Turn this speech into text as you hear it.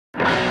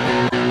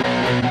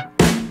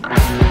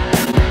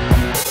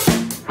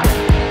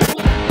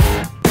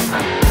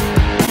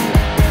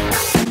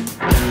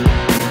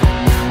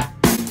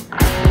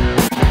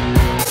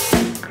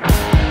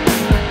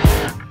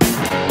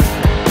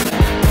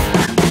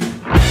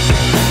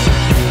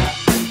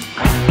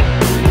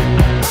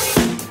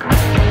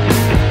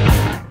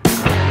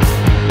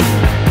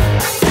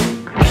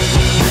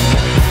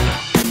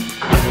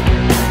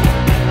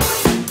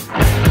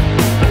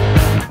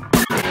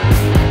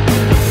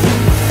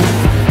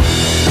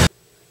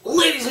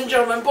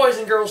gentlemen, boys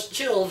and girls,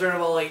 children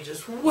of all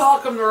ages,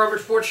 welcome to the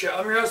Robert Sports Show.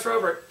 I'm your host,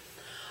 Robert.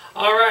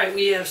 Alright,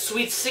 we have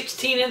Sweet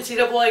 16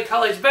 NCAA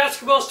college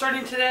basketball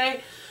starting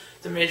today.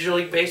 The Major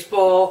League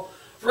Baseball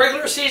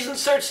regular season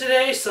starts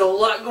today, so a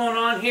lot going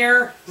on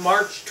here.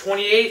 March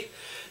 28th,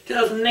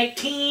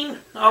 2018.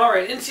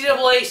 Alright,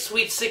 NCAA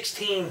Sweet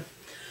 16.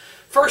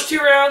 First two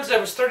rounds, that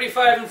was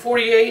 35 and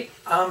 48,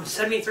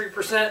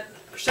 73%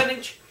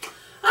 percentage.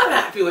 I'm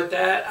happy with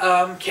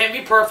that. Can't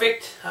be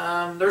perfect.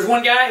 There's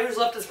one guy who's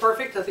left us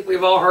perfect. I think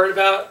we've all heard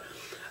about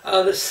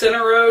the Center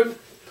Road.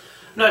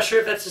 I'm not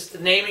sure if that's just the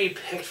name he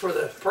picked for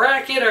the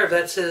bracket or if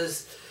that's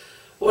his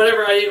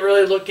whatever. I didn't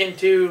really look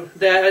into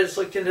that. I just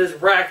looked into his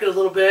bracket a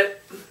little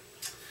bit.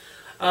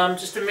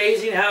 Just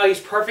amazing how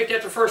he's perfect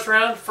after first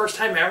round. First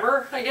time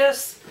ever, I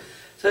guess.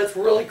 So that's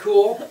really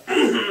cool.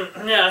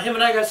 Now, him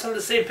and I got some of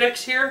the same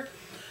picks here.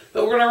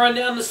 But we're going to run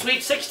down the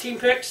Sweet 16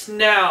 picks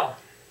now.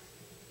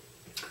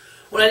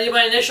 When I did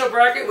my initial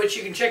bracket, which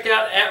you can check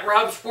out at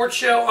Rob Sports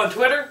Show on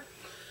Twitter,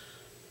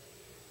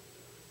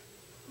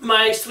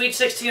 my Sweet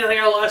 16, I think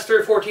I lost 3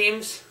 or 4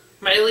 teams.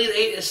 My Elite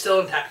 8 is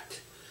still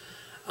intact.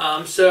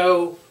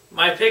 So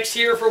my picks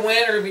here for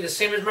win are going to be the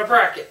same as my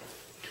bracket.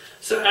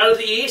 So out of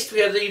the East, we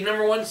have the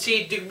number 1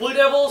 seed Duke Blue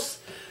Devils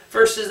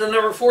versus the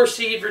number 4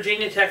 seed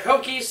Virginia Tech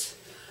Hokies.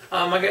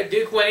 I got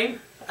Duke winning.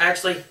 I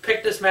actually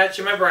picked this match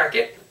in my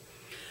bracket.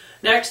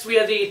 Next, we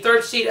have the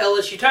 3rd seed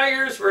LSU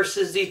Tigers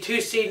versus the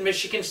 2 seed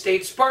Michigan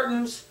State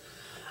Spartans.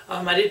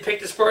 I did pick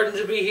the Spartans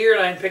to be here,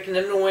 and I'm picking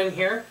them to win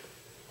here.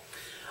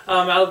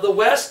 Out of the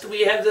West,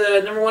 we have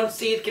the number 1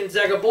 seed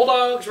Gonzaga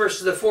Bulldogs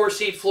versus the 4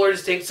 seed Florida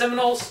State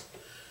Seminoles.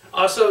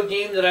 Also a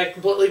game that I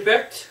completely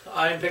picked.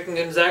 I'm picking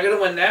Gonzaga to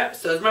win that,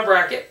 so that's my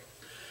bracket.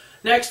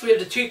 Next, we have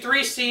the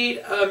 2-3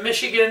 seed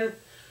Michigan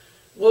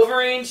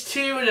Wolverines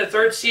 2 and the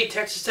 3rd seed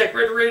Texas Tech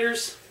Red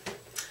Raiders.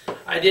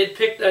 I did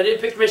pick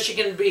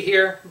Michigan to be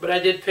here, but I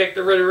did pick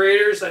the Red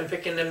Raiders. I'm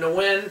picking them to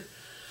win.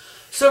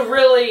 So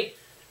really,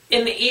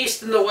 in the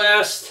East and the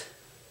West,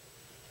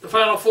 the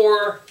Final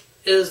Four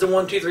is the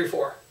 1, 2, 3,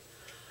 4.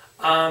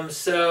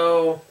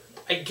 So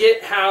I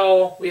get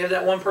how we have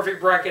that one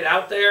perfect bracket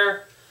out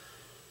there.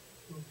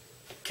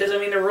 Because, I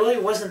mean, there really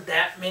wasn't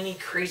that many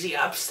crazy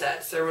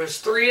upsets. There was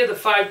 3 of the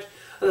 5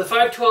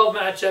 12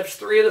 matchups,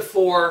 3 of the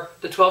 4,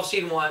 the 12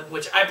 seed 1,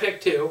 which I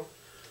picked 2.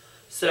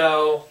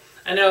 So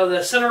I know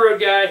the Center Road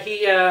guy,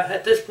 he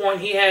at this point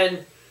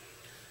he's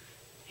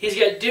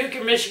got Duke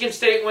and Michigan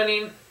State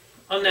winning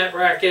on that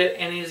bracket,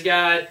 and he's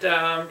got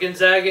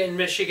Gonzaga and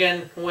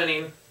Michigan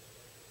winning.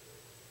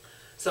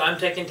 So I'm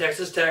taking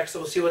Texas Tech, so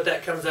we'll see what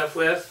that comes up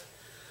with.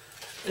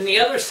 On the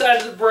other side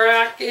of the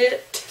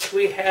bracket,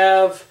 we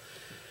have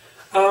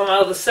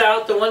out of the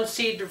South, the 1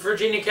 seed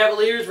Virginia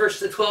Cavaliers versus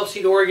the 12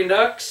 seed Oregon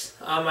Ducks.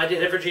 I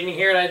did have Virginia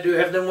here, and I do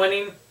have them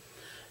winning.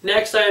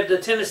 Next, I have the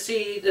 2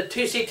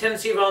 seed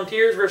Tennessee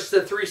Volunteers versus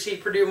the 3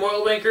 seed Purdue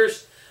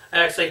Boilermakers. I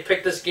actually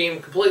picked this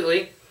game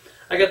completely.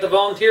 I got the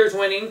Volunteers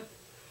winning.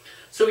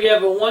 So we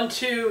have a 1,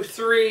 2,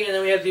 3, and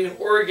then we have the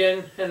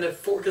Oregon, and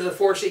because the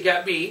 4 seed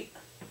got beat.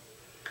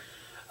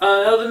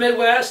 Out of the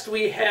Midwest,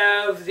 we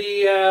have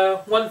the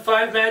 1-5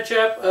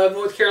 matchup of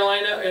North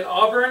Carolina and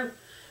Auburn.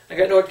 I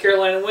got North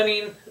Carolina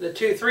winning. The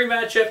 2-3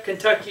 matchup,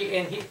 Kentucky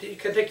and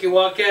Kentucky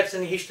Wildcats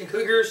and the Houston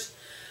Cougars.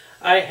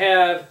 I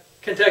have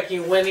Kentucky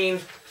winning.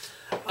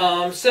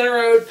 Center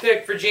Road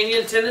picked Virginia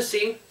and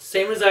Tennessee,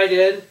 same as I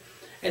did.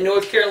 And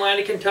North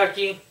Carolina,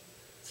 Kentucky,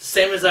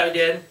 same as I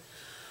did.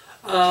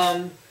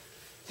 The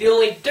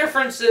only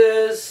difference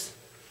is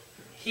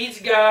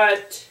he's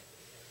got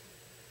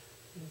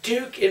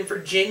Duke and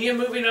Virginia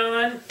moving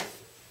on.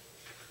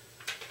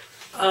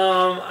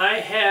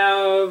 I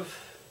have...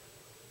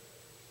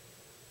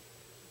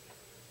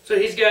 So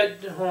he's got...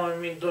 Hold on, let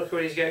me look at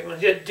what he's got.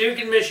 He's got Duke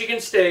and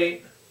Michigan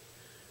State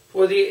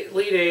for the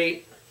Elite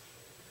 8.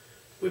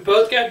 We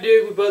both got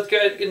Duke. We both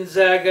got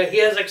Gonzaga. He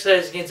has, like I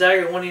said,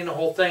 Gonzaga winning the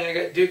whole thing. I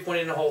got Duke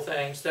winning the whole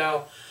thing.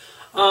 So,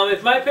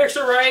 if my picks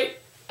are right,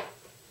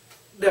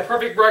 the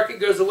perfect bracket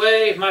goes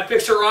away. If my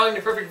picks are wrong, the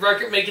perfect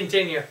bracket may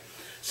continue.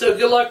 So,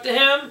 good luck to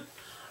him.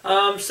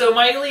 So,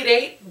 my Elite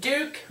 8,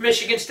 Duke,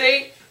 Michigan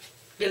State,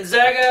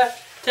 Gonzaga,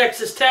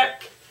 Texas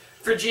Tech,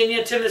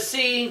 Virginia,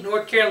 Tennessee,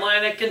 North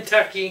Carolina,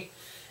 Kentucky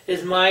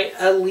is my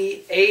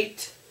Elite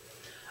 8.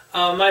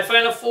 My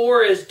Final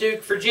Four is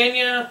Duke,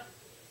 Virginia,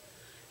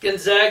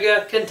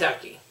 Gonzaga,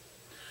 Kentucky.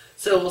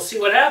 So we'll see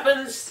what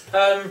happens.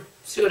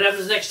 See what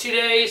happens the next 2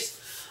 days.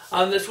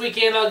 This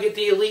weekend I'll get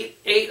the Elite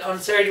 8 on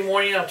Saturday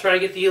morning. I'll try to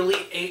get the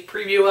Elite 8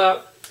 preview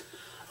up.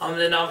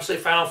 Then obviously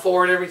Final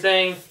Four and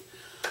everything.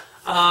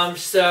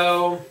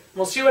 So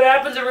we'll see what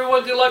happens,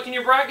 everyone. Good luck in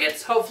your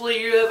brackets.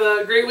 Hopefully you have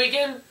a great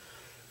weekend.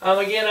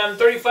 Again, I'm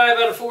 35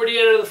 out of 40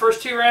 out of the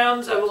first 2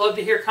 rounds. I would love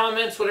to hear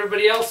comments, what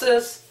everybody else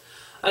is.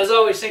 As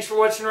always, thanks for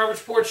watching the Robert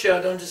Sports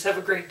Show. Don't just have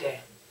a great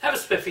day. Have a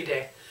spiffy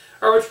day.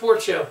 Robert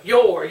Sports Show,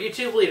 your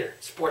YouTube leader,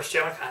 sports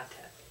channel content.